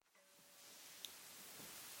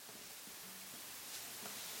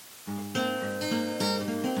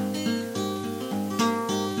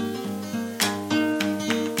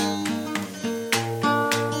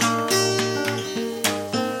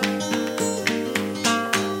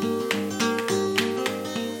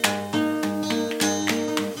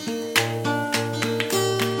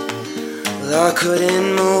I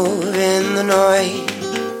couldn't move in the night.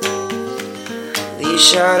 These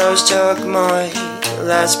shadows took my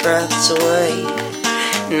last breaths away,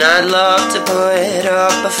 and I'd love to put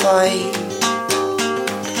up a fight.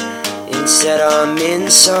 Instead I'm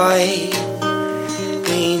inside,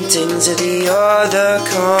 paintings of the other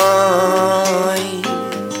kind.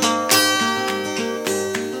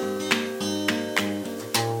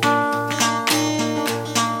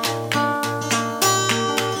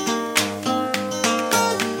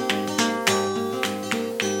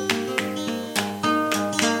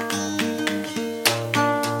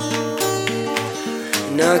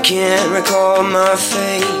 And I can't recall my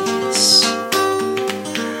face,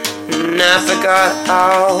 and I forgot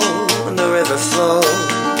how the river flowed.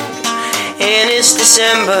 And it's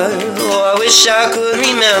December, oh I wish I could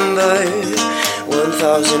remember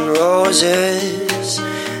 1,000 roses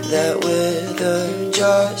that wither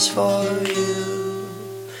just for you.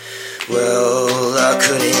 Well, I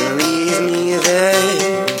couldn't leave me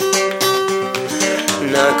there,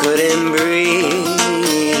 and I couldn't breathe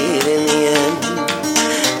in the end.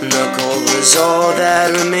 The cold was all that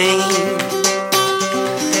remained.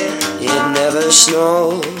 It never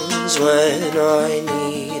snows when I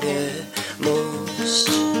need it most.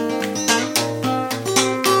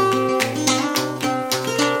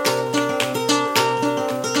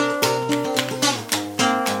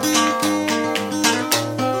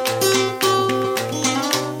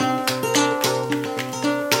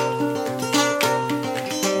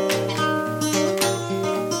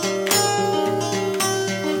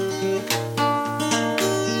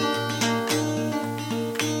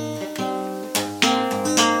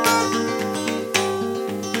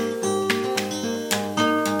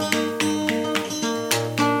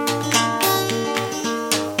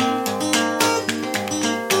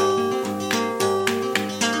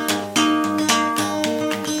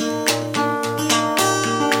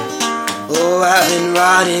 Oh, I've been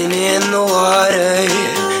rotting in the water,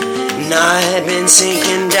 and I've been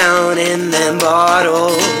sinking down in them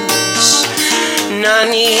bottles. And I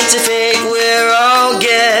need to fake where I'll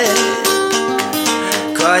get,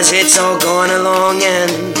 'cause it's all gone along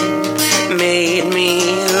and made me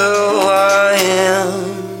who I am.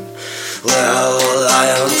 Well, I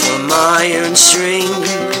hung from iron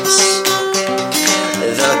strings,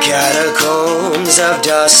 the catacombs of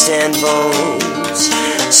dust and bones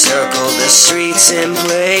circled the streets in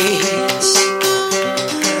place.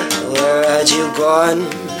 Where had you gone?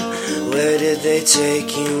 Where did they take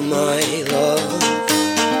you, my love?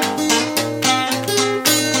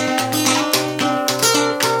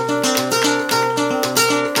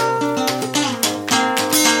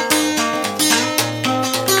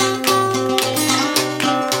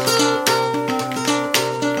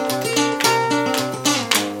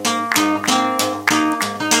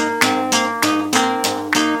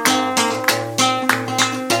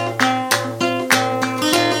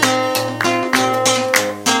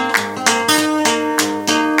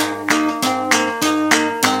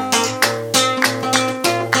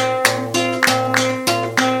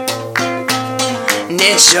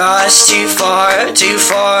 It's just too far, too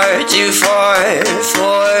far, too far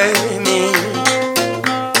for me.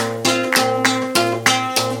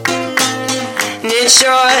 And it's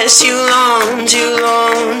just too long.